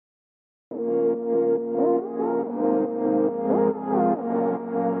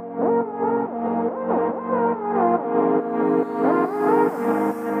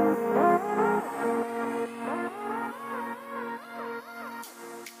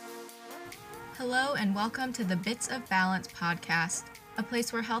Hello and welcome to the Bits of Balance podcast, a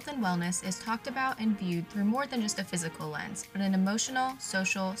place where health and wellness is talked about and viewed through more than just a physical lens, but an emotional,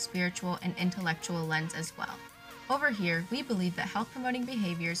 social, spiritual, and intellectual lens as well. Over here, we believe that health-promoting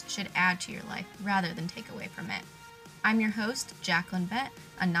behaviors should add to your life rather than take away from it. I'm your host, Jacqueline Bett,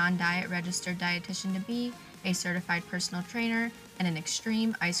 a non-diet registered dietitian-to-be, a certified personal trainer, and an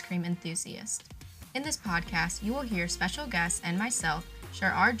extreme ice cream enthusiast. In this podcast, you will hear special guests and myself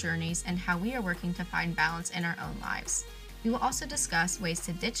share our journeys and how we are working to find balance in our own lives. We will also discuss ways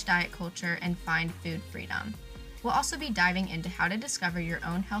to ditch diet culture and find food freedom. We'll also be diving into how to discover your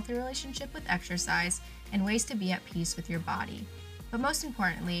own healthy relationship with exercise and ways to be at peace with your body. But most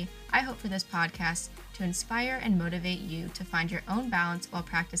importantly, I hope for this podcast to inspire and motivate you to find your own balance while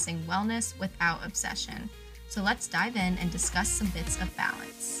practicing wellness without obsession. So let's dive in and discuss some bits of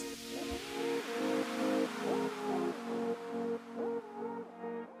balance.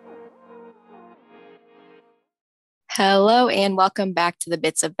 Hello and welcome back to the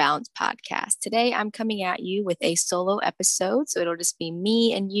Bits of Balance podcast. Today I'm coming at you with a solo episode, so it'll just be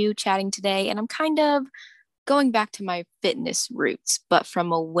me and you chatting today, and I'm kind of going back to my fitness roots, but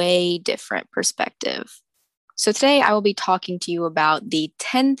from a way different perspective. So today I will be talking to you about the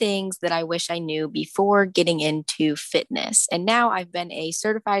 10 things that I wish I knew before getting into fitness. And now I've been a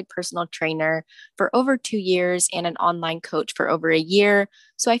certified personal trainer for over 2 years and an online coach for over a year.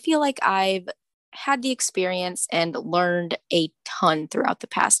 So I feel like I've had the experience and learned a ton throughout the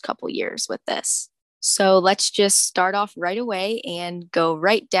past couple years with this. So let's just start off right away and go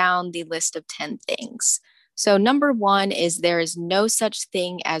right down the list of 10 things. So number one is there is no such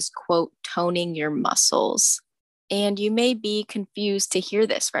thing as, quote, toning your muscles. And you may be confused to hear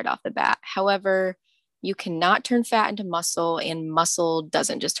this right off the bat. However, you cannot turn fat into muscle, and muscle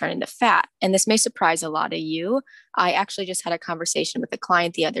doesn't just turn into fat. And this may surprise a lot of you. I actually just had a conversation with a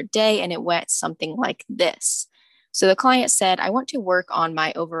client the other day, and it went something like this. So the client said, I want to work on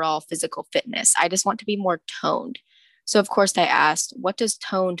my overall physical fitness. I just want to be more toned. So of course I asked, what does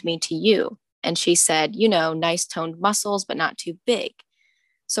toned mean to you? And she said, nice toned muscles, but not too big.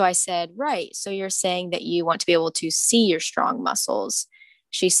 So I said, right. So you're saying that you want to be able to see your strong muscles.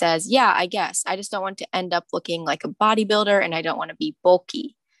 She says, yeah, I guess. I just don't want to end up looking like a bodybuilder, and I don't want to be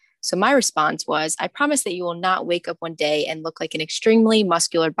bulky. So my response was, I promise that you will not wake up one day and look like an extremely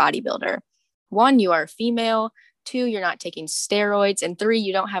muscular bodybuilder. 1, you are a female. 2, you're not taking steroids. And 3,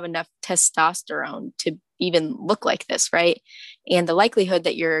 you don't have enough testosterone to even look like this, right? And the likelihood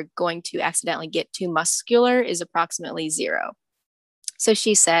that you're going to accidentally get too muscular is approximately 0. So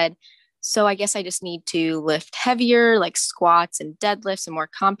she said, so I guess I just need to lift heavier, like squats and deadlifts and more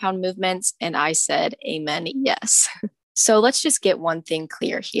compound movements. And I said, amen, yes. So let's just get one thing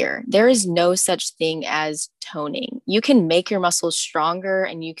clear here. There is no such thing as toning. You can make your muscles stronger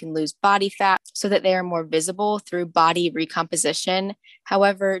and you can lose body fat so that they are more visible through body recomposition.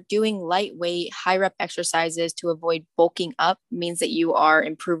 However, doing lightweight, high rep exercises to avoid bulking up means that you are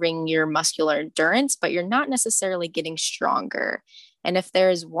improving your muscular endurance, but you're not necessarily getting stronger. And if there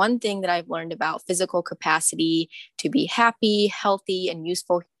is one thing that I've learned about physical capacity to be happy, healthy, and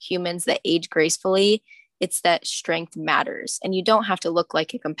useful humans that age gracefully, it's that strength matters. And you don't have to look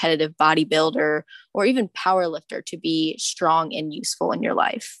like a competitive bodybuilder or even power lifter to be strong and useful in your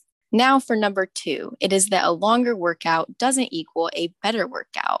life. Now for number 2, it is that a longer workout doesn't equal a better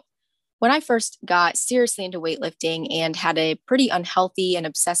workout. When I first got seriously into weightlifting and had a pretty unhealthy and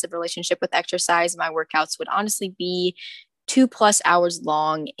obsessive relationship with exercise, my workouts would honestly be 2+ hours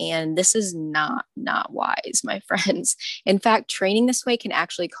long. And this is not wise, my friends. In fact, training this way can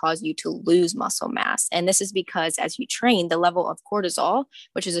actually cause you to lose muscle mass. And this is because as you train, the level of cortisol,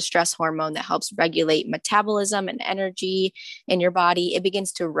 which is a stress hormone that helps regulate metabolism and energy in your body, it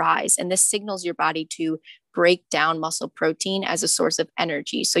begins to rise. And this signals your body to break down muscle protein as a source of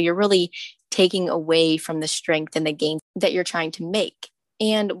energy. So you're really taking away from the strength and the gains that you're trying to make.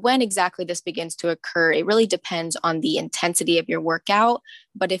 And when exactly this begins to occur, it really depends on the intensity of your workout.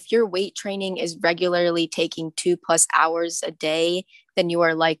 But if your weight training is regularly taking 2+ hours a day, then you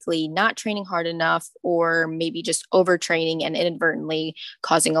are likely not training hard enough, or maybe just overtraining and inadvertently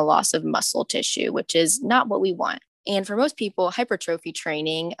causing a loss of muscle tissue, which is not what we want. And for most people, hypertrophy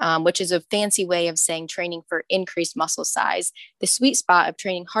training, which is a fancy way of saying training for increased muscle size, the sweet spot of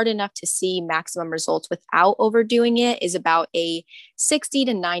training hard enough to see maximum results without overdoing it is about a 60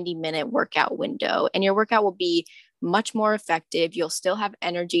 to 90 minute workout window. And your workout will be much more effective. You'll still have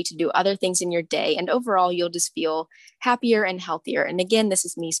energy to do other things in your day. And overall, you'll just feel happier and healthier. And again, this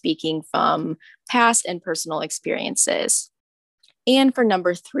is me speaking from past and personal experiences. And for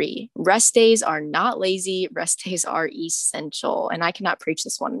number 3, rest days are not lazy. Rest days are essential. And I cannot preach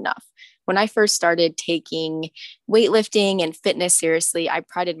this one enough. when I first started taking weightlifting and fitness seriously, I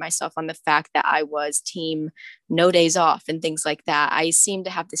prided myself on the fact that I was team no days off and things like that. I seemed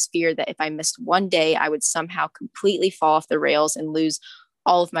to have this fear that if I missed one day, I would somehow completely fall off the rails and lose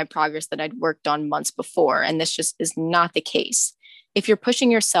all of my progress that I'd worked on months before. And this just is not the case. If you're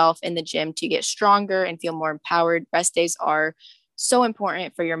pushing yourself in the gym to get stronger and feel more empowered, rest days are so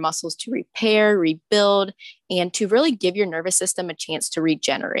important for your muscles to repair, rebuild, and to really give your nervous system a chance to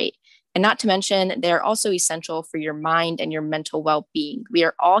regenerate. And not to mention, they're also essential for your mind and your mental well being. We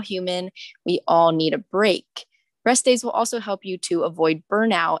are all human, we all need a break. Rest days will also help you to avoid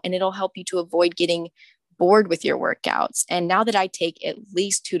burnout, and it'll help you to avoid getting bored with your workouts. And now that I take at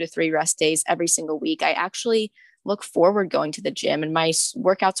least 2 to 3 rest days every single week, I actually look forward going to the gym, and my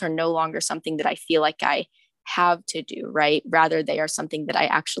workouts are no longer something that I feel like I have to do, right? Rather, they are something that I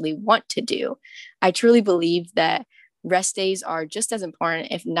actually want to do. I truly believe that rest days are just as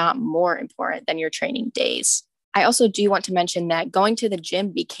important, if not more important, than your training days. I also do want to mention that going to the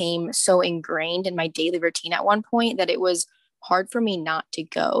gym became so ingrained in my daily routine at one point that it was hard for me not to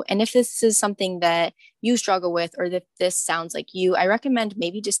go. And if this is something that you struggle with, or if this sounds like you, I recommend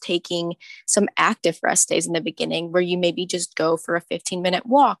maybe just taking some active rest days in the beginning where you maybe just go for a 15-minute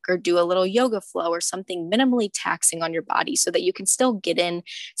walk or do a little yoga flow or something minimally taxing on your body so that you can still get in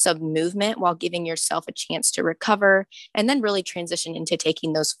some movement while giving yourself a chance to recover, and then really transition into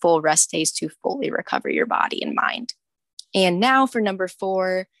taking those full rest days to fully recover your body and mind. And now for number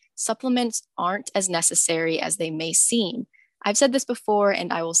 4, supplements aren't as necessary as they may seem. I've said this before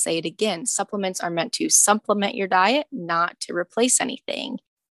and I will say it again. Supplements are meant to supplement your diet, not to replace anything.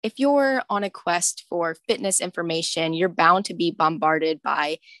 If you're on a quest for fitness information, you're bound to be bombarded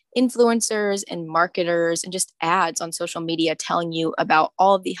by influencers and marketers and just ads on social media telling you about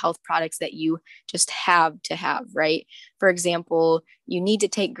all of the health products that you just have to have, right? For example, you need to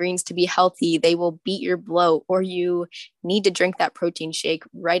take greens to be healthy, they will beat your bloat, or you need to drink that protein shake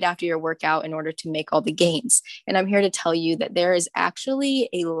right after your workout in order to make all the gains. And I'm here to tell you that there is actually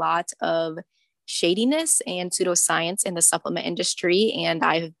a lot of shadiness and pseudoscience in the supplement industry. And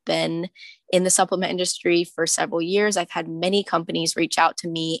I've been in the supplement industry for several years. I've had many companies reach out to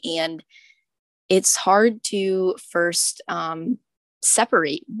me, and it's hard to first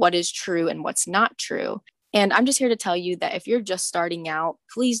separate what is true and what's not true. And I'm just here to tell you that if you're just starting out,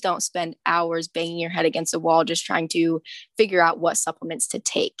 please don't spend hours banging your head against a wall just trying to figure out what supplements to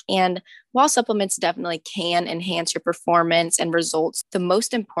take. And while supplements definitely can enhance your performance and results, the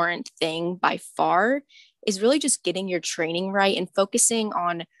most important thing by far is really just getting your training right and focusing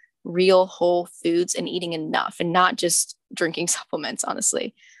on real whole foods and eating enough and not just drinking supplements,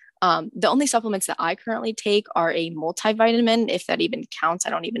 honestly. The only supplements that I currently take are a multivitamin, if that even counts. I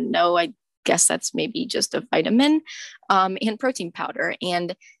don't even know. I guess that's maybe just a vitamin, and protein powder.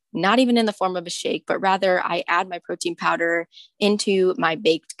 And not even in the form of a shake, but rather I add my protein powder into my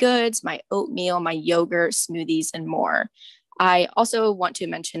baked goods, my oatmeal, my yogurt, smoothies, and more. I also want to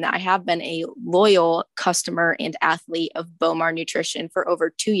mention that I have been a loyal customer and athlete of Bomar Nutrition for over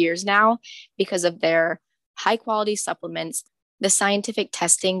 2 years now because of their high quality supplements, the scientific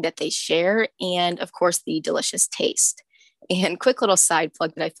testing that they share, and of course, the delicious taste. And quick little side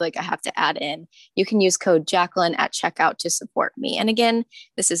plug that I feel like I have to add in, you can use code Jacqueline at checkout to support me. And again,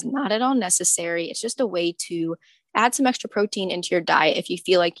 this is not at all necessary. It's just a way to add some extra protein into your diet if you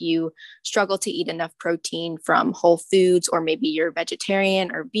feel like you struggle to eat enough protein from whole foods, or maybe you're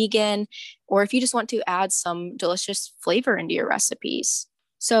vegetarian or vegan, or if you just want to add some delicious flavor into your recipes.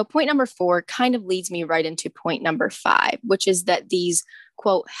 So point number 4 kind of leads me right into point number 5, which is that these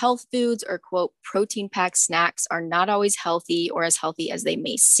quote health foods or quote protein packed snacks are not always healthy or as healthy as they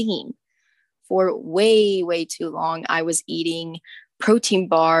may seem. For way, way too long, I was eating protein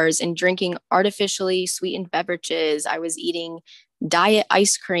bars and drinking artificially sweetened beverages. I was eating diet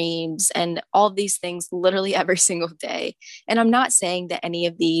ice creams and all of these things literally every single day. And I'm not saying that any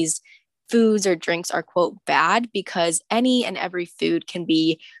of these foods or drinks are quote bad, because any and every food can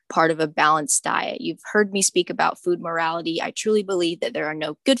be part of a balanced diet. You've heard me speak about food morality. I truly believe that there are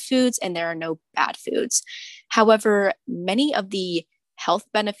no good foods and there are no bad foods. However, many of the health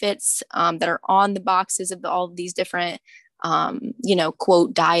benefits that are on the boxes of all of these different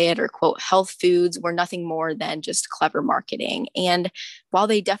quote diet or quote health foods were nothing more than just clever marketing. And while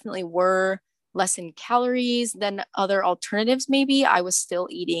they definitely were less in calories than other alternatives, maybe I was still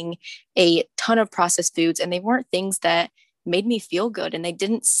eating a ton of processed foods, and they weren't things that made me feel good and they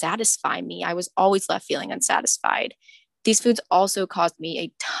didn't satisfy me. I was always left feeling unsatisfied. These foods also caused me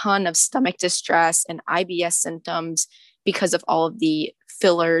a ton of stomach distress and IBS symptoms because of all of the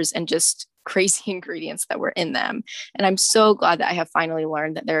fillers and just crazy ingredients that were in them. And I'm so glad that I have finally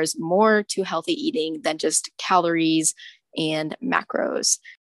learned that there's more to healthy eating than just calories and macros.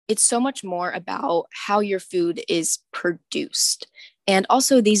 It's so much more about how your food is produced. And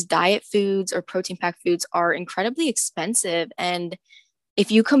also, these diet foods or protein packed foods are incredibly expensive. And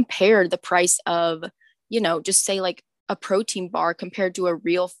if you compare the price of, just say like a protein bar compared to a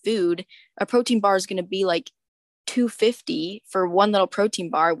real food, a protein bar is going to be like $2.50 for one little protein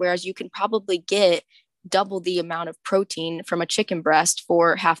bar, whereas you can probably get double the amount of protein from a chicken breast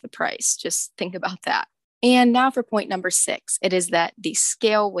for half the price. Just think about that. And now for point number 6, it is that the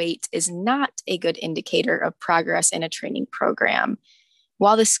scale weight is not a good indicator of progress in a training program.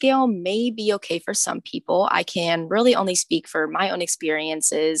 While the scale may be okay for some people, I can really only speak for my own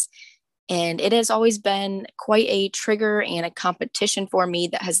experiences. And it has always been quite a trigger and a competition for me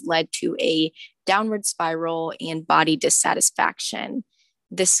that has led to a downward spiral and body dissatisfaction.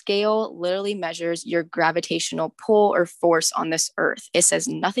 The scale literally measures your gravitational pull or force on this earth. It says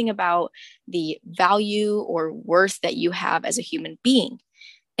nothing about the value or worth that you have as a human being.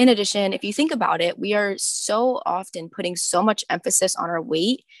 In addition, if you think about it, we are so often putting so much emphasis on our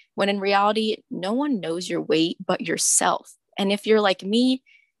weight when in reality, no one knows your weight but yourself. And if you're like me,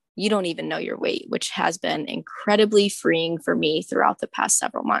 you don't even know your weight, which has been incredibly freeing for me throughout the past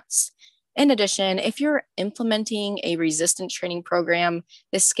several months. In addition, if you're implementing a resistance training program,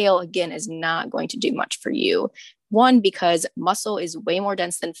 this scale again is not going to do much for you. One, because muscle is way more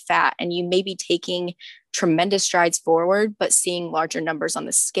dense than fat, and you may be taking tremendous strides forward, but seeing larger numbers on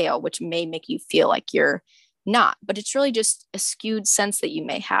the scale, which may make you feel like you're not. But it's really just a skewed sense that you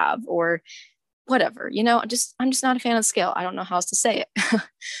may have, or whatever, I'm just not a fan of the scale. I don't know how else to say it.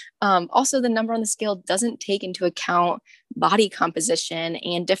 Also, the number on the scale doesn't take into account body composition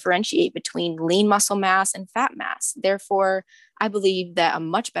and differentiate between lean muscle mass and fat mass. Therefore, I believe that a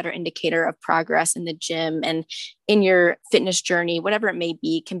much better indicator of progress in the gym and in your fitness journey, whatever it may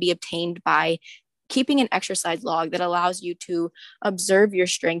be, can be obtained by keeping an exercise log that allows you to observe your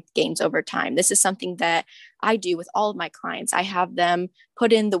strength gains over time. This is something that I do with all of my clients. I have them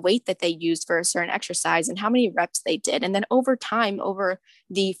put in the weight that they used for a certain exercise and how many reps they did. And then over time, over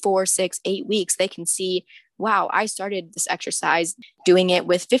the 4, 6, 8 weeks, they can see, wow, I started this exercise doing it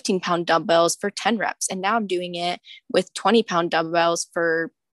with 15-pound dumbbells for 10 reps. And now I'm doing it with 20-pound dumbbells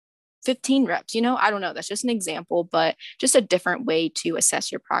for 15 reps. I don't know. That's just an example, but just a different way to assess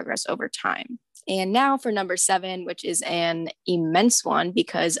your progress over time. And now for number 7, which is an immense one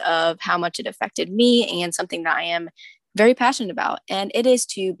because of how much it affected me and something that I am very passionate about. And it is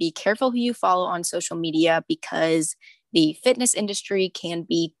to be careful who you follow on social media because the fitness industry can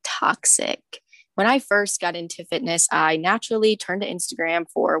be toxic. When I first got into fitness, I naturally turned to Instagram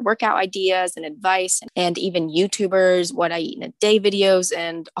for workout ideas and advice, and even YouTubers, what I eat in a day videos,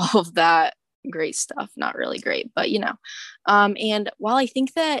 and all of that great stuff. Not really great, but and while I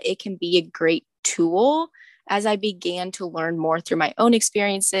think that it can be a great tool, as I began to learn more through my own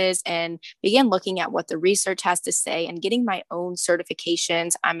experiences and began looking at what the research has to say and getting my own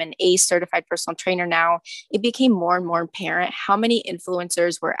certifications, I'm an ACE certified personal trainer now, it became more and more apparent how many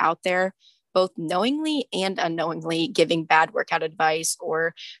influencers were out there, both knowingly and unknowingly giving bad workout advice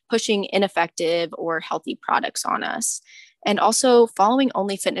or pushing ineffective or healthy products on us. And also, following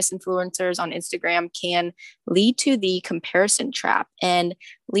only fitness influencers on Instagram can lead to the comparison trap and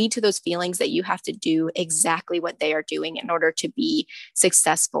lead to those feelings that you have to do exactly what they are doing in order to be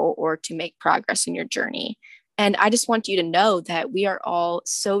successful or to make progress in your journey. And I just want you to know that we are all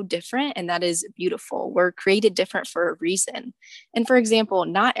so different, and that is beautiful. We're created different for a reason. And for example,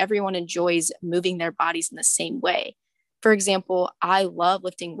 not everyone enjoys moving their bodies in the same way. For example, I love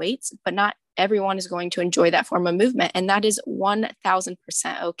lifting weights, but not everyone is going to enjoy that form of movement. And that is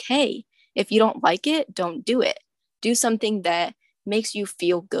 1000% okay. If you don't like it, don't do it. Do something that makes you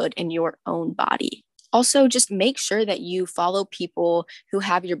feel good in your own body. Also, just make sure that you follow people who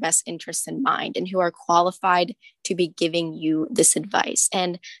have your best interests in mind and who are qualified to be giving you this advice.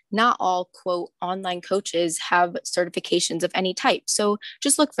 And not all, quote, online coaches have certifications of any type. So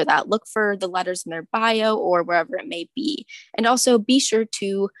just look for that. Look for the letters in their bio or wherever it may be. And also be sure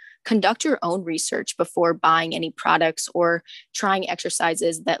to conduct your own research before buying any products or trying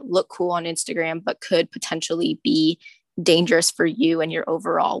exercises that look cool on Instagram, but could potentially be dangerous for you and your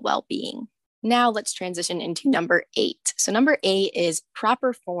overall well-being. Now let's transition into number 8. So number 8 is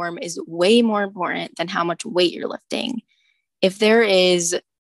proper form is way more important than how much weight you're lifting. If there is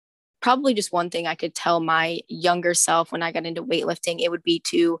probably just one thing I could tell my younger self when I got into weightlifting, it would be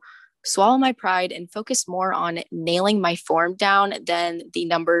to swallow my pride and focus more on nailing my form down than the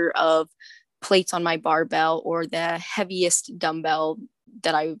number of plates on my barbell or the heaviest dumbbell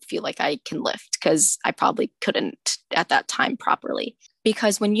that I feel like I can lift, because I probably couldn't at that time properly.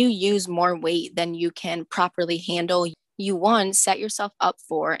 Because when you use more weight than you can properly handle, you, one, set yourself up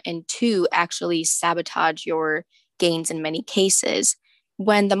for, and two, actually sabotage your gains in many cases.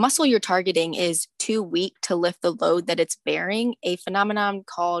 When the muscle you're targeting is too weak to lift the load that it's bearing, a phenomenon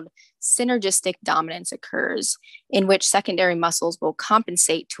called synergistic dominance occurs, in which secondary muscles will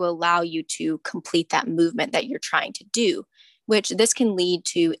compensate to allow you to complete that movement that you're trying to do, which this can lead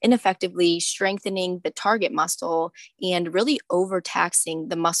to ineffectively strengthening the target muscle and really overtaxing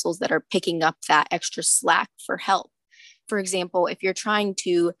the muscles that are picking up that extra slack for help. For example, if you're trying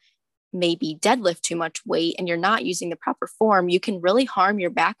to maybe deadlift too much weight and you're not using the proper form, you can really harm your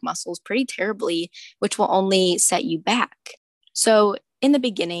back muscles pretty terribly, which will only set you back. So in the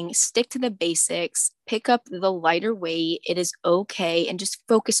beginning, stick to the basics, pick up the lighter weight. It is okay. And just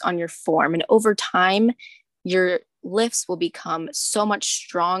focus on your form. And over time, your lifts will become so much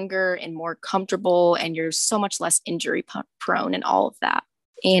stronger and more comfortable, and you're so much less injury prone and all of that.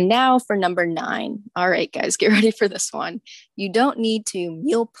 And now for number 9. All right, guys, get ready for this one. You don't need to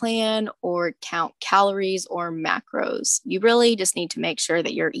meal plan or count calories or macros. You really just need to make sure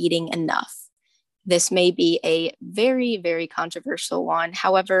that you're eating enough. This may be a very, very controversial one.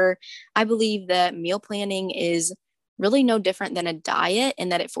 However, I believe that meal planning is really no different than a diet, in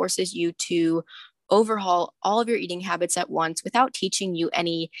that it forces you to overhaul all of your eating habits at once without teaching you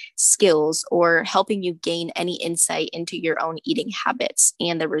any skills or helping you gain any insight into your own eating habits.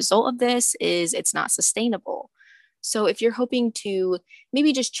 And the result of this is it's not sustainable. So if you're hoping to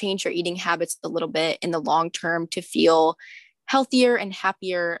maybe just change your eating habits a little bit in the long term to feel healthier and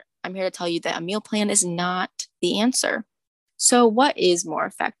happier, I'm here to tell you that a meal plan is not the answer. So what is more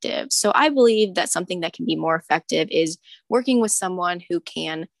effective? So I believe that something that can be more effective is working with someone who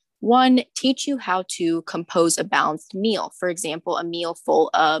can, one, teach you how to compose a balanced meal. For example, a meal full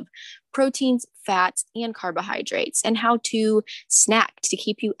of proteins, fats, and carbohydrates, and how to snack to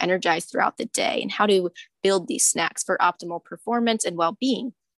keep you energized throughout the day, and how to build these snacks for optimal performance and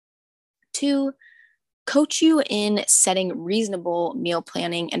well-being. Two, coach you in setting reasonable meal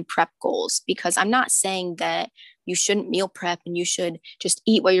planning and prep goals, because I'm not saying that you shouldn't meal prep and you should just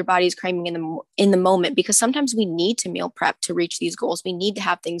eat what your body is craving in the moment, because sometimes we need to meal prep to reach these goals. We need to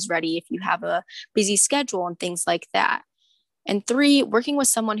have things ready if you have a busy schedule and things like that. And 3, working with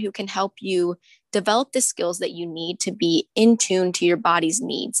someone who can help you develop the skills that you need to be in tune to your body's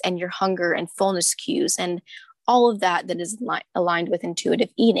needs and your hunger and fullness cues and all of that that is aligned with intuitive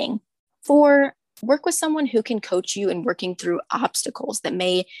eating. 4, work with someone who can coach you in working through obstacles that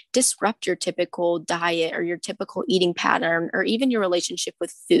may disrupt your typical diet or your typical eating pattern or even your relationship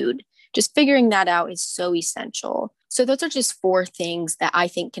with food. Just figuring that out is so essential. So those are just 4 things that I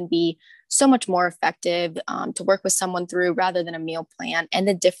think can be so much more effective to work with someone through rather than a meal plan. And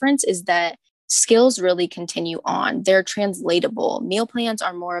the difference is that skills really continue on. They're translatable. Meal plans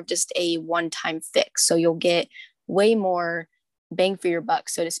are more of just a one-time fix. So you'll get way more bang for your buck,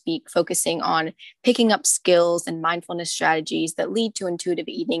 so to speak, focusing on picking up skills and mindfulness strategies that lead to intuitive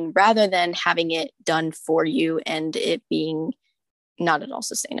eating rather than having it done for you and it being not at all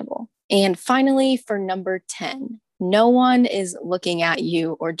sustainable. And finally, for number 10, no one is looking at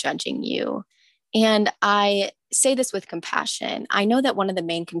you or judging you. And I say this with compassion. I know that one of the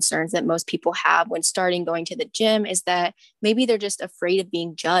main concerns that most people have when starting going to the gym is that maybe they're just afraid of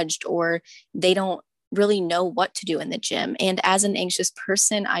being judged, or they don't really know what to do in the gym. And as an anxious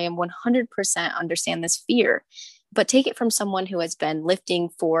person, I am 100% understand this fear, but take it from someone who has been lifting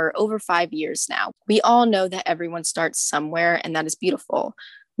for over 5 years now. We all know that everyone starts somewhere, and that is beautiful.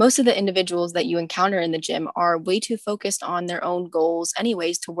 Most of the individuals that you encounter in the gym are way too focused on their own goals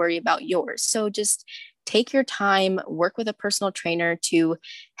anyways to worry about yours. So just take your time, work with a personal trainer to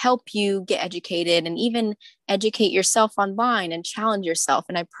help you get educated and even educate yourself online and challenge yourself.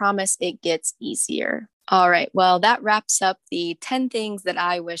 And I promise it gets easier. All right. Well, that wraps up the 10 things that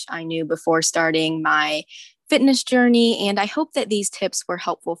I wish I knew before starting my fitness journey. And I hope that these tips were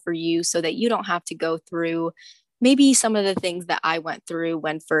helpful for you so that you don't have to go through maybe some of the things that I went through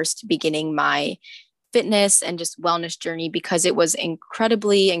when first beginning my fitness and just wellness journey, because it was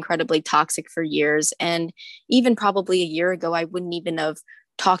incredibly, incredibly toxic for years. And even probably a year ago, I wouldn't even have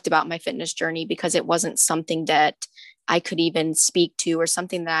talked about my fitness journey because it wasn't something that I could even speak to or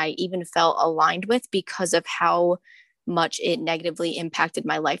something that I even felt aligned with because of how much it negatively impacted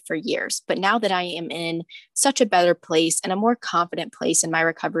my life for years. But now that I am in such a better place and a more confident place in my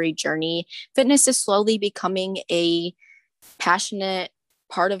recovery journey, fitness is slowly becoming a passionate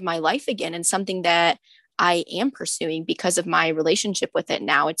part of my life again, and something that I am pursuing because of my relationship with it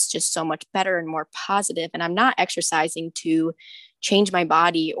now. It's just so much better and more positive. And I'm not exercising to change my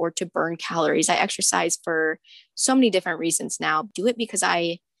body or to burn calories. I exercise for so many different reasons now. Do it because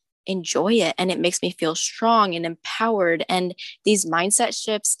I enjoy it and it makes me feel strong and empowered. And these mindset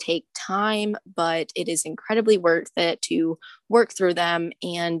shifts take time, but it is incredibly worth it to work through them.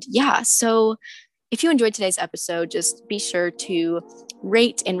 And yeah, so if you enjoyed today's episode, just be sure to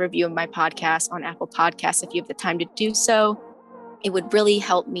rate and review my podcast on Apple Podcasts if you have the time to do so. It would really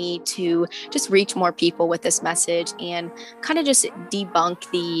help me to just reach more people with this message and kind of just debunk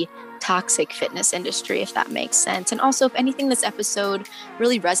the toxic fitness industry, if that makes sense. And also, if anything, this episode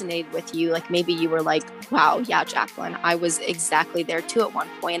really resonated with you, like maybe you were like, wow, yeah, Jacqueline, I was exactly there too at one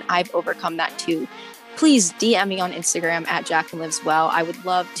point. I've overcome that too. Please DM me on Instagram at Jacqueline Lives Well. I would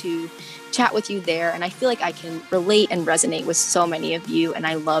love to chat with you there. And I feel like I can relate and resonate with so many of you, and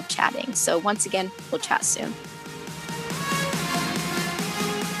I love chatting. So once again, we'll chat soon.